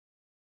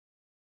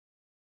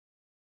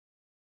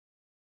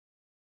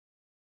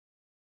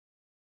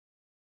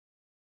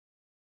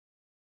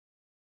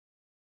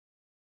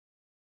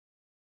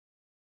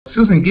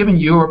Susan, given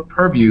your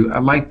purview,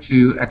 I'd like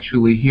to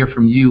actually hear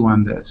from you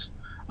on this.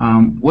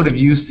 What have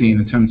you seen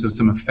in terms of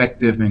some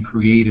effective and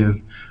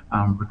creative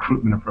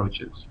recruitment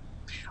approaches?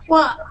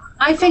 Well,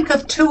 I think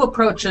of two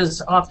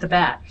approaches off the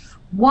bat.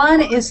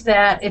 One is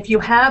that if you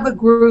have a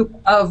group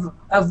of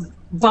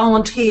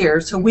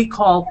volunteers, who we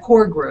call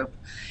core group,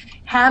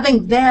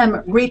 having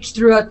them reach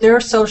throughout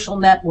their social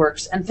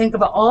networks and think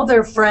about all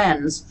their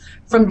friends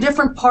from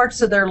different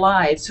parts of their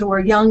lives who are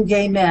young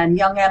gay men,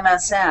 young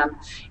MSM,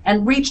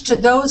 and reach to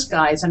those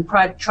guys and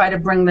try to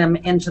bring them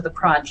into the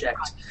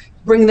project.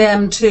 Bring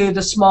them to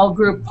the small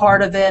group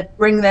part of it,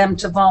 bring them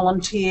to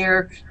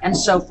volunteer, and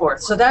so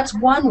forth. So that's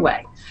one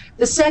way.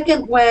 The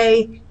second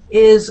way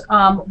is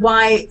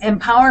why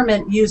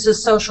empowerment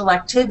uses social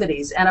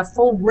activities and a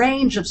full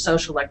range of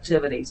social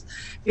activities,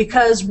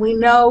 because we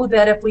know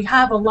that if we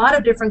have a lot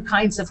of different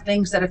kinds of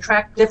things that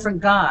attract different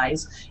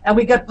guys and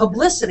we get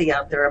publicity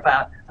out there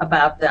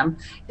about them,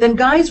 then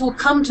guys will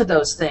come to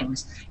those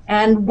things.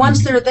 And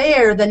once they're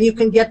there, then you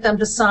can get them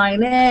to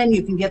sign in,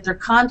 you can get their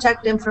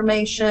contact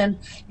information,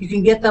 you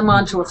can get them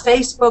onto a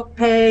Facebook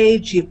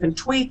page, you can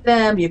tweet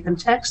them, you can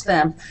text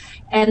them.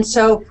 And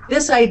so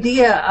this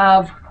idea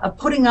of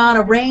putting on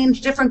a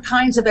range, different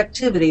kinds of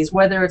activities,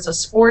 whether it's a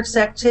sports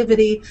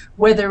activity,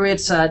 whether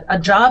it's a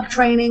job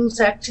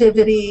trainings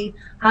activity,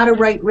 how to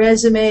write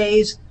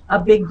resumes, a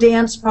big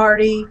dance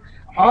party,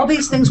 all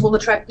these things will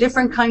attract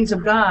different kinds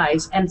of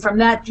guys, and from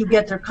that you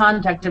get their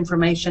contact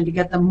information to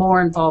get them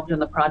more involved in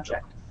the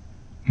project.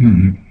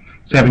 Mm-hmm.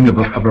 So having a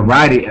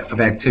variety of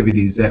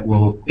activities that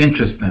will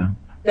interest them.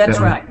 That's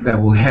right.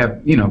 That will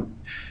have,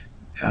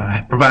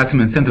 provide some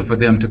incentive for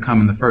them to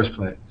come in the first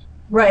place.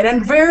 Right,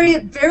 and very,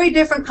 very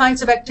different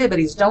kinds of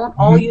activities. Don't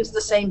all use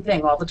the same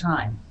thing all the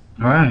time.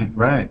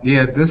 Right.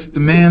 Yeah, this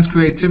demands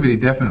creativity,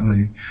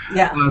 definitely.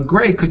 Yeah.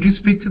 Greg, could you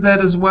speak to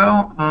that as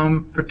well?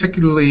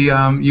 Particularly,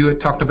 you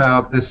had talked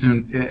about this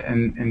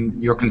in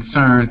your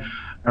concern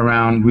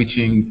around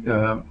reaching,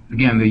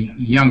 again, the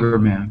younger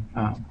men.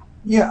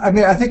 Yeah, I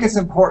mean, I think it's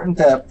important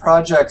that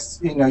projects,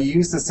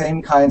 use the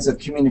same kinds of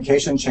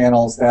communication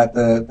channels that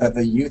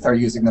the youth are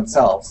using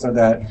themselves. So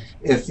that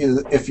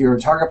if your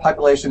target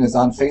population is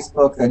on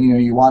Facebook, then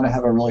you want to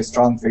have a really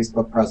strong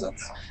Facebook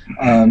presence.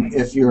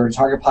 If your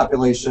target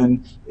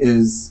population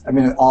is,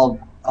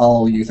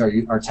 all youth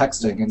are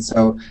texting, and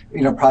so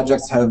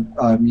projects have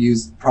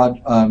used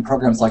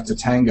programs like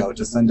Tatango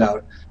to send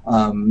out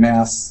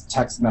mass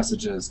text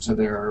messages to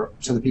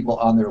the people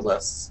on their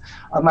lists.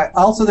 I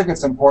also think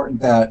it's important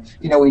that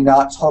we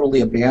not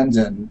totally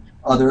abandon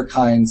other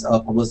kinds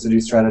of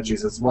publicity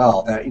strategies as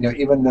well. That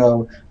even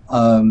though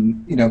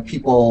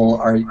people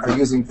are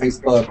using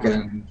Facebook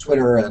and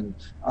Twitter and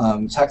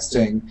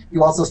texting,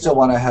 you also still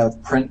want to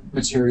have print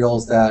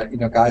materials that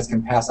guys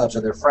can pass out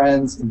to their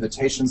friends,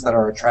 invitations that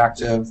are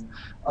attractive.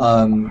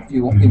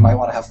 You might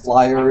want to have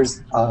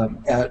flyers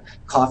at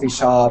coffee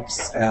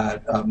shops,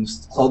 at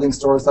clothing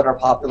stores that are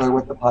popular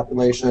with the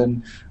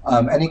population,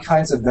 any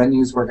kinds of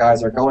venues where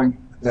guys are going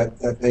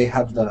that they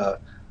have the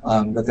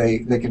that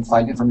they can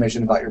find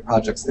information about your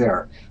projects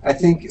there. I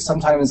think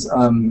sometimes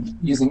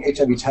using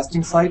HIV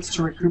testing sites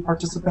to recruit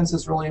participants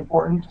is really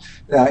important.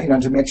 That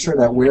to make sure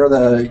that where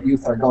the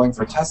youth are going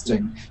for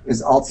testing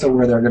is also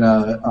where they're going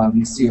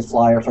to see a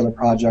flyer for the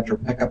project or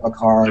pick up a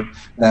card.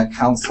 That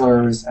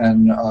counselors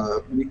and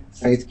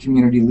faith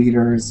community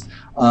leaders,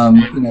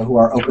 who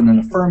are open and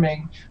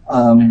affirming,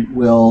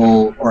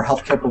 or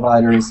healthcare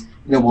providers,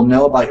 will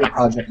know about your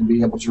project and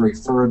be able to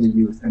refer the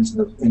youth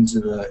into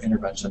the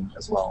intervention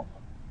as well.